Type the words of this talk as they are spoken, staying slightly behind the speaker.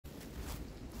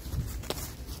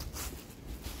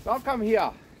Welkom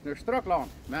hier naar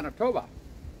Strukland, Manitoba.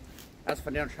 Dat is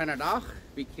vandaag een schöne dag.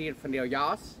 We krijgen van de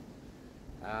Jas.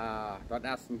 Dat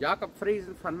is een Jas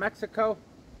von van Mexico.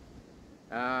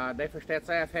 Die versteht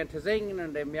sehr viel te zingen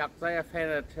en die merkt sehr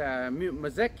viel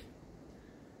muziek.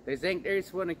 Die zingt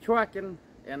eerst in de kerken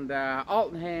en de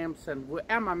Altenheims en wo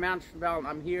immer Menschen willen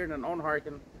am Hören und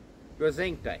Anhören, da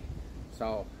singt die.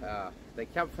 So, die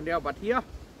kommt von der was hier.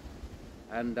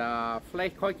 Und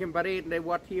vielleicht kann ich ihm bereden, die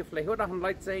wird hier vielleicht auch noch ein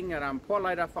Lied singen, oder ein paar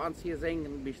Leute von uns hier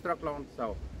singen, wie Strukland.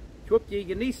 So, ich hoffe, die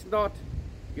genießen dort,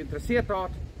 die interessiert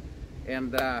dort.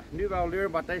 Und nu will ich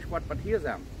lernen, was hier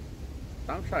sind.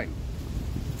 Dankeschön.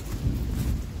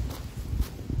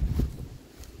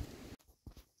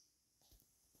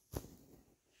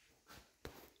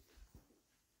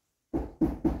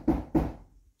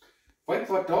 Weißt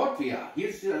du, was dort wäre? Hier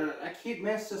ist, ich hätte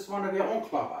meistens, wenn wir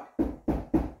anklappert.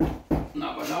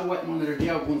 Nou, maar nou wordt man er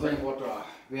deel van zijn wat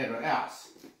weer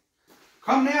is.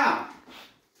 Kom näher!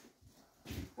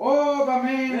 Oh,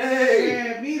 Bamén!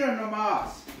 Hey! Mira nomás!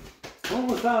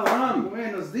 ¿Cómo está, Ram?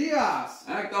 Buenos dias!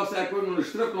 Ik dacht dat ik naar de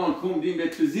Strukland kom die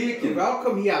met bezieken.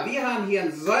 Welkom hier. Wir haben hier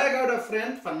einen sehr guten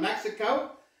Freund von Mexiko.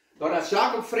 Dat is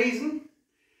Jas von Mexico.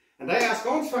 En der ist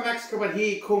ganz von Mexiko mit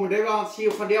hier gekommen. Der will uns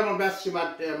hier von dem ein bisschen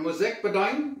mit Musik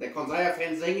bedienen. Der kann sehr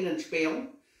viel singen und spielen.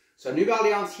 So, nu will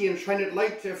ich uns hier ein schönes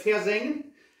Lied vorsingen.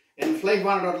 Und vielleicht,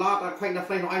 wenn er das later, kann ich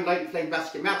vielleicht noch ein Lied vielleicht ein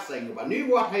bisschen mehr singen. Aber nu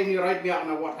wird er hier reinwerfen,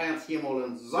 dann wird er uns hier mal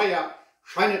ein sehr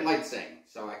schönes Lied singen.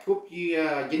 So, ich hoffe,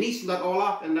 ihr genießen das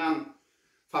alle und dann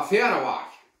verfähren wir.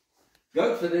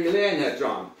 Gut für die Gelegenheit,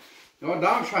 John. Ja,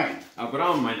 dankeschön.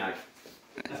 Abraham, mein Eck.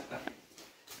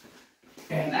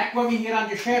 Und ich will mich hier an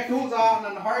die Schäfte sagen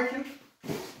und horchen.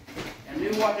 Und nu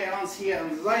wird er uns hier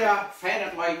ein sehr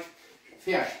feines Lied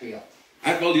vorspielen.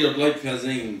 Ik wil je het lied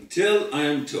verzingen. Till I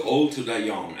am too old to die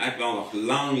young. Ik wil nog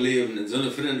lang leven en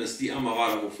zo'n vrienden als die allemaal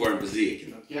waren voor een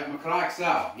bezieken. Ja, maar graag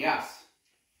zo, yes.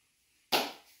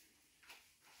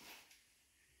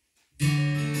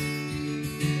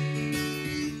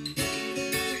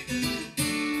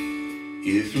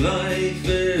 If life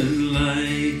is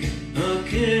like a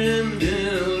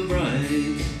candle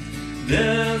bright,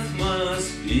 death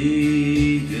must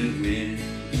be the wind.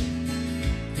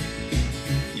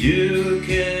 You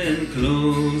can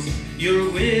close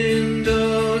your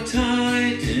window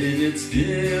tight and it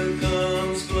still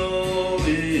comes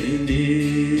flowing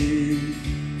in.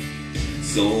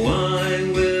 So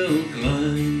I will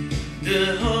climb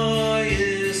the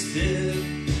highest hill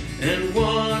and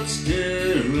watch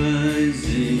the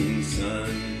rising sun.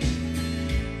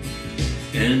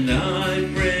 And I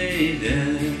pray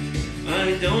that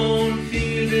I don't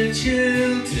feel the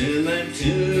chill till I'm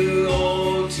too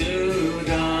old to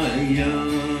die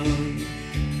young.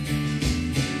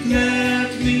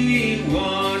 Let me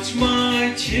watch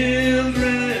my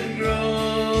children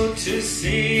grow to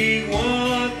see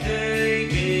what they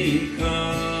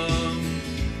become.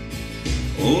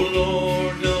 Oh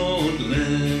Lord, don't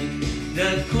let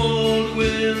that cold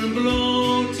wind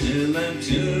blow till I'm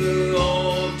too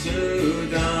old to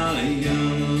die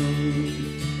young.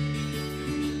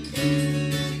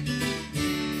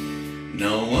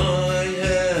 Now I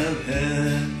have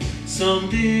had some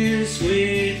dear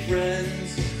sweet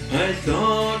friends I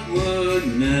thought would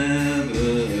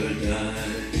never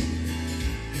die.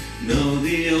 Now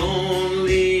the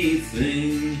only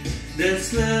thing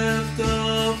that's left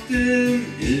of them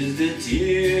is the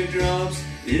teardrops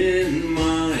in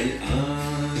my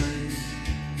eyes.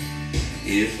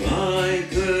 If I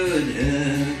could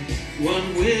have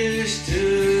one wish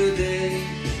today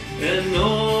and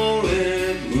know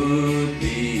it would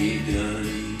be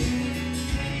done,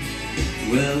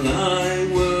 well, I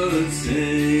would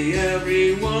say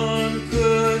everyone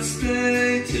could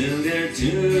stay till they're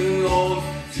too old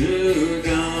to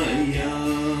die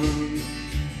young.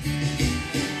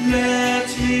 Let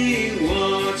me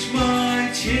watch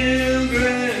my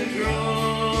children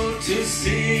grow to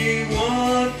see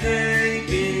what they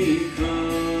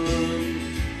become.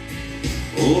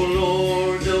 Oh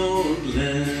Lord, don't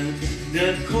let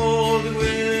that cold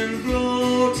wind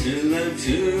blow till I'm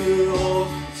too old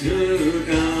to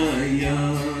die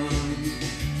young.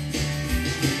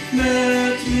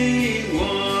 Let me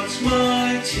watch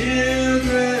my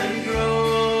children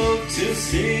grow to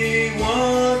see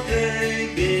what they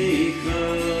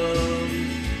become.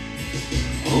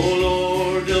 Oh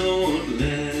Lord, don't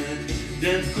let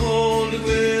that cold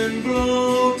wind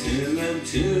blow till I'm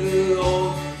too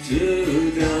old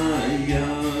to die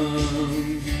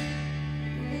young.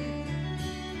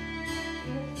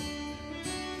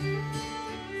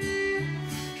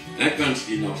 Ik ben wünsche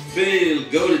dir noch viel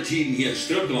gute Tiden hier in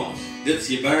Strickland. Dit is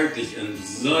hier werkelijk een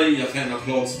zeer fijne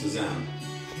plaats te zijn.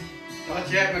 Dat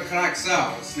jij me graag zo.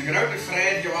 Het is een grote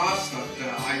vrede was dat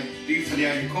du van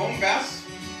jou gekomen bent.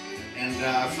 En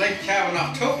vielleicht hebben we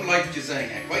nog topen leuk te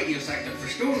zeggen. Ik weet niet of ik dat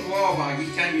verstaan wil, maar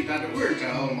wie kan je dat woord te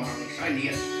houden, maar waarschijnlijk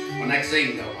niet. Want ik zeg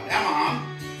dat wat Emma aan.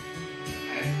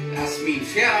 Dat is mijn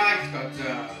verjaardag dat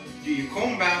du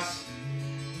gekomen bent.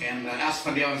 En dat is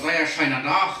van jou een zeer schöne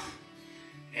dag.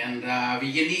 En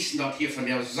we genießen dat hier van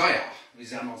jou zeer. We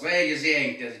zijn al zeer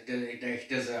gezegend durch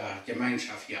diese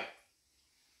Gemeinschaft hier.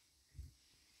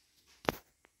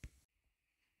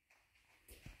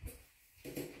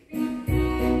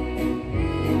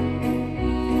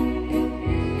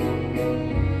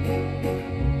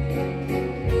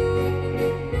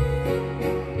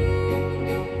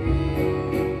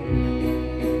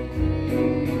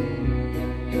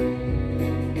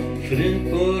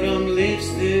 Vriend, waarom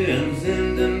leefst du en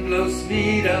zenden bloos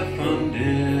wieder van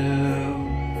dir?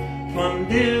 Van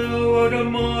dir oder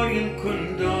morgen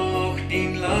kun doch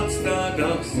dein letzter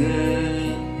Tag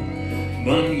sein.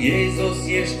 Wenn Jesus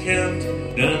jetzt kommt,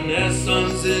 dann ist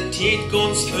unsere Zeit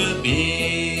ganz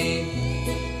vorbei.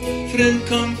 Vriend,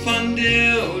 komm von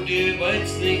dir, du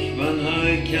weißt nicht, wann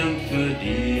kommt für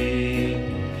dich.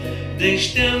 Die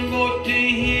Stern, wo du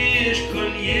hirsch,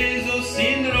 kann Jesus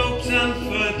in Raub sein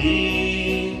für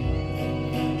dich.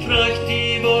 Frag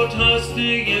die, was hast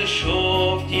du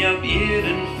geschafft, ich hab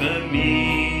Ehren für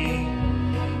mich.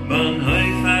 Wann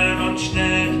Heifer und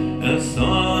steht, es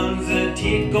unsere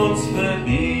Zeit ganz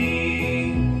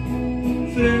vorbei.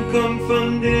 Film kommt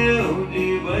von dir,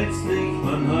 du weißt nicht,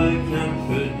 wann Heifer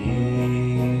für dich.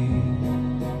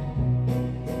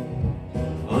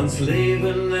 Uns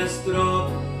Leben ist drauf,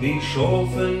 wie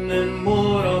Schafen in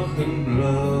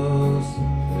Morgenblas.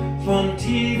 Von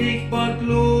tiefig bad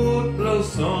Blut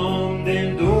bloß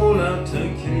den Dollar zu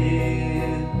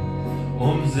kriegen.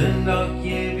 Sonntag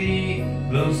geb ich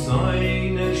bloß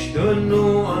eine Stunde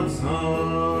nur ans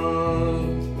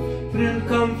Haus. Vriend,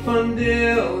 komm von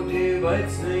dir, du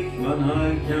weißt nicht,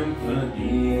 wann kommt für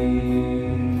dich.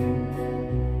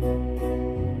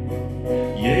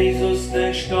 Jesus,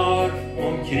 der starb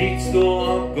kriegst du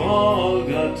auf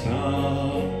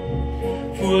Golgatha.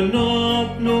 Von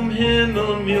oben um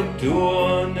Himmel mir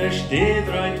durch, er steht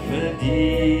rein für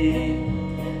dich.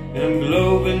 Im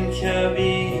Glauben kann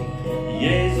ich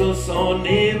Jesus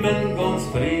annehmen ganz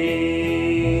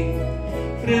frei.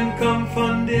 Vriend, komm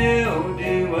von dir,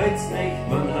 du weißt nicht,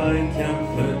 wann kommt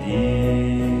für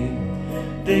dich.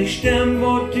 Die Stimme,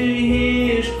 wo du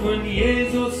hörst, kann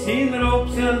Jesus in Raub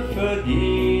sein für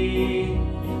dich.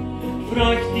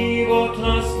 Frag die, was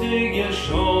hast du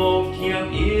geschafft, ich hab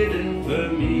Ehren für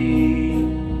mich.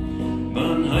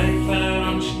 Wann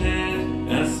Heifer und steht,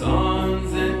 es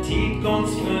unsere Zeit ganz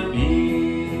vorbei.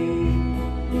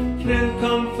 Vriend,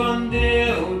 komm von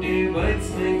dir, du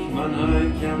weißt nicht, wann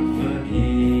kommt für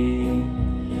dich.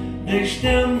 Die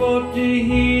Stimme, wo du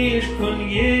hörst, kann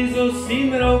Jesus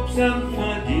in Raub sein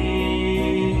für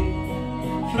dich.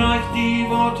 Frag die,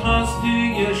 was hast du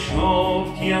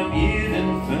geschafft, ich hab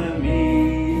Ehren für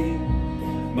mich.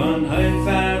 Wann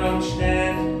Heifer und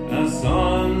steht, es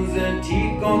unsere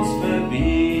Zeit ganz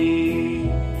vorbei.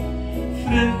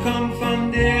 Vriend, komm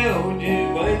von dir, du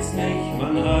weißt nicht,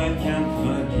 wann kommt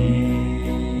für dich.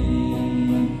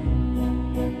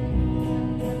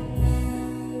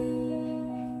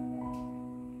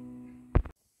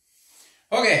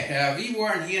 Okay, wir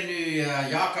wollen hier nu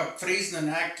Jakob Friesen en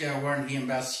ik wollen hier een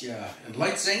beetje een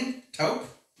lied zingen, taub.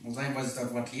 Moet zijn was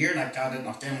dat wat hier en ik had het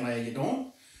nog helemaal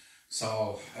gedaan.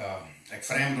 So, ik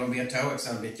vreemd om weer taub, ik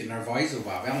ben een beetje nerveus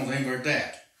over. Waarom zijn we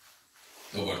dat?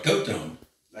 Dat wordt taub dan.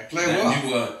 Dat geloof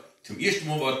Nu zum eerste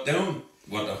Mal wat doen,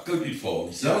 wat ook goed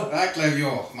uitvallen, zo? Dat geloof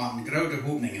ja, maar een grote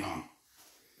opening aan.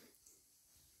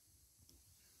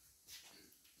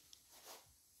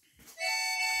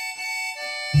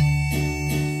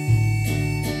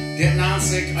 Dit naam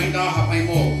zich een dag op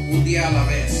eenmaal, hoe die alle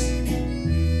wist.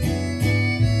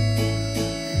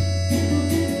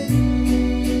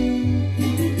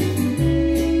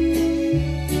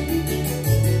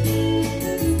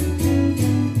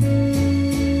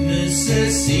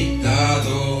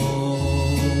 Necesitado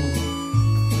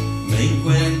me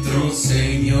encuentro,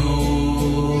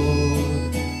 Señor.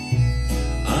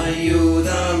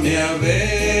 Ayúdame a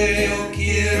ver, yo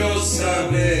quiero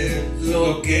saber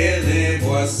lo que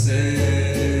debo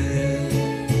hacer.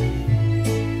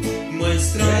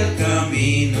 Muestra el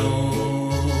camino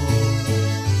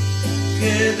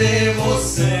que debo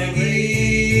seguir.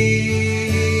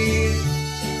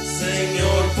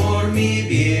 Señor, por mi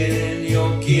bien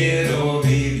yo quiero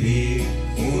vivir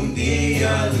un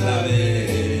día a la vez.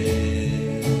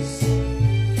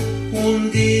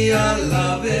 un día a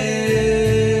la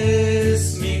vez,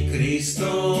 mi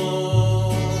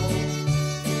Cristo,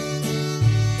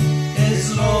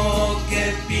 es lo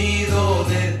que pido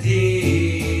de ti.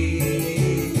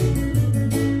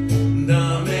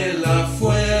 Dame la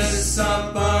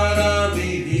fuerza para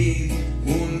vivir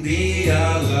un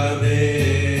día a la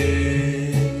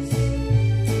vez.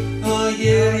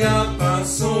 Ayer ya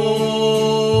pasó,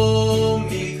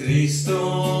 mi Cristo,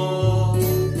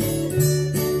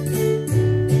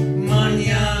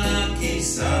 mañana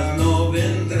quizás no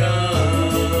vendrá.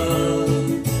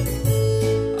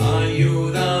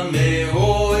 Ayúdame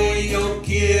hoy, yo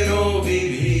quiero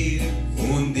vivir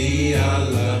un día a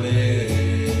la vez.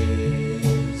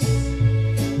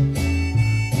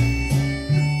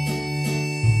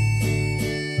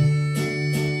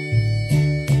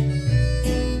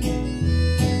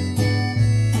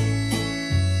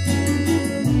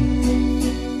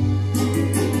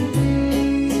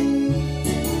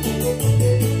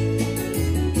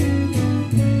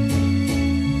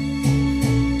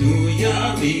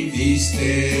 Viviste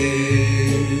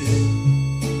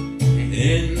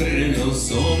entre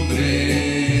los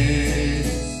hombres,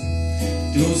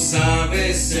 tú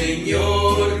sabes,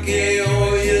 Señor, que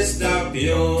hoy está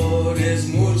peor, es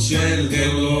mucho el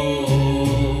dolor,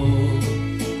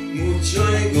 mucho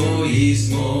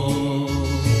egoísmo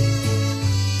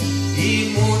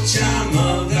y mucha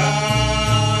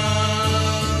maldad.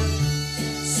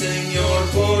 Señor,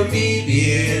 por mi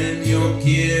bien yo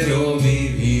quiero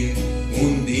vivir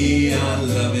un día a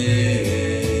la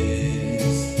vez,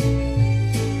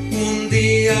 un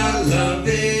día a la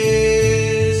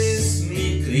vez,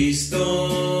 mi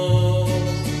Cristo,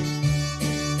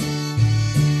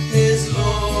 es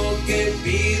lo que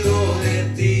pido de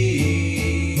ti.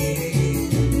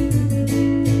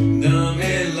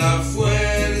 Dame la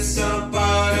fuerza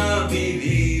para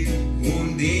vivir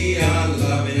un día a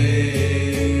la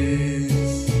vez.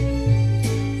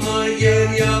 Ayer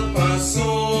ya pasó,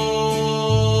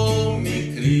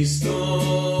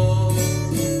 Cristo,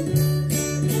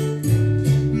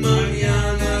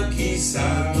 mañana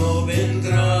quizá no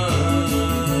vendrá.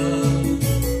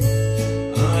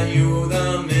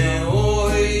 Ayúdame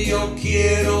hoy, yo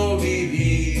quiero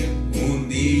vivir un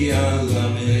día a la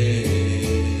vez.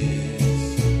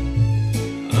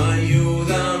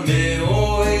 Ayúdame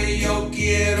hoy, yo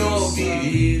quiero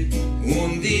vivir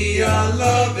un día a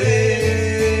la vez.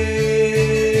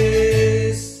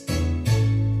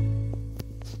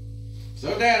 So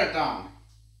there it on.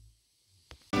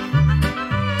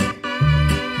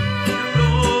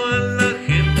 Habló a la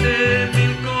gente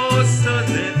mil cosas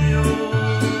de Dios.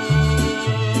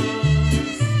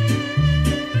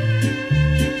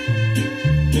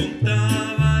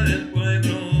 Contaba del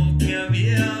pueblo que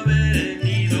había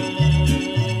venido.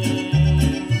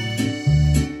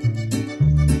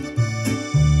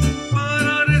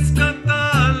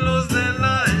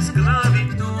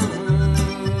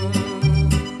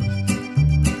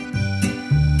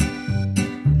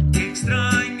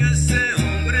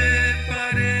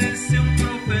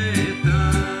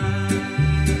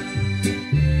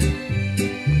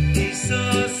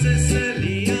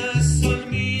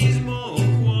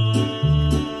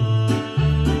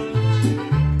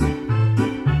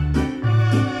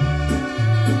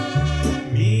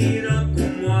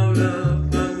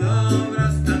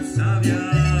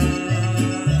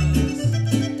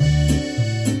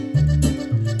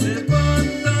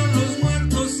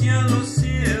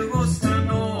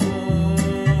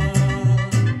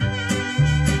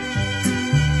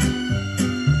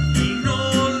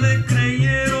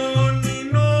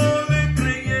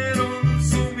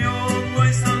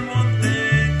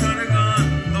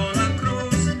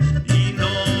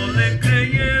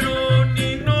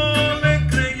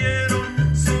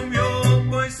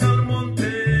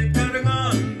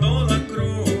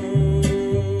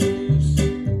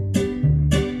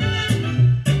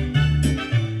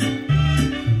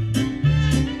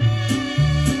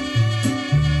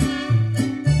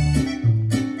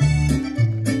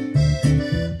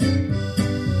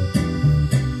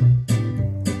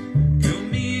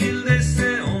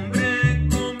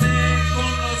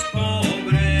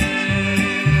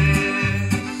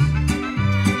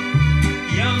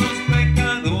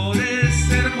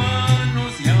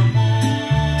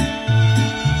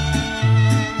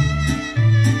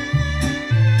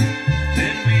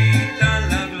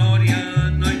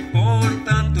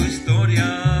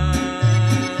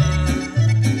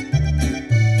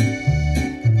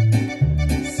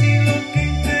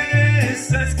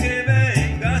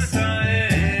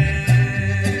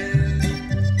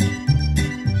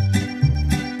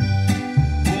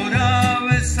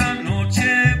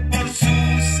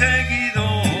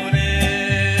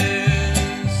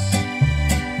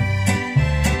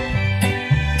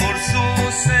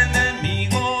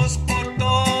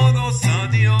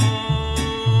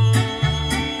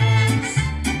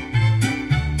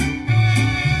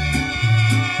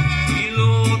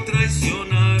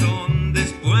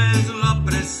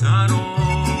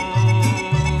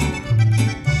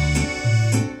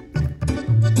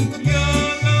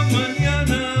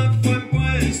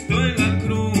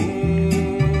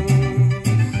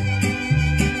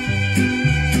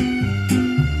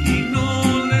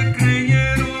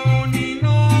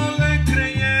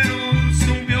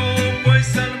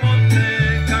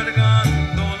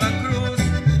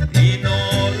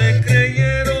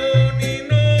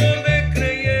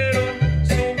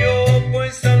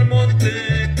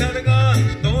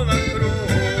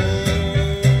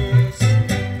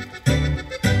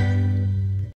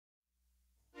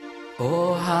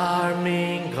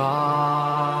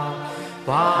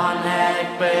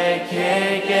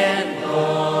 kijken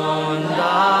onder,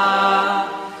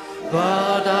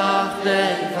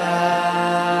 bedachten ver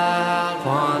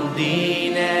van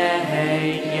diene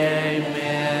heilige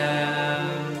meer.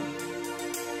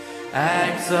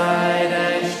 Ik zei de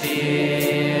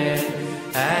stier,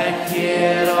 ik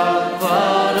keer op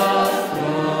wat op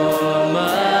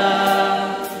komen,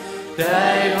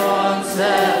 die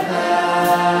onze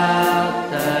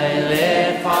welt, die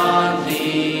leeft van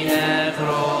diene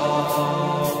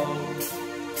groot.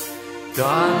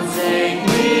 Dan zeg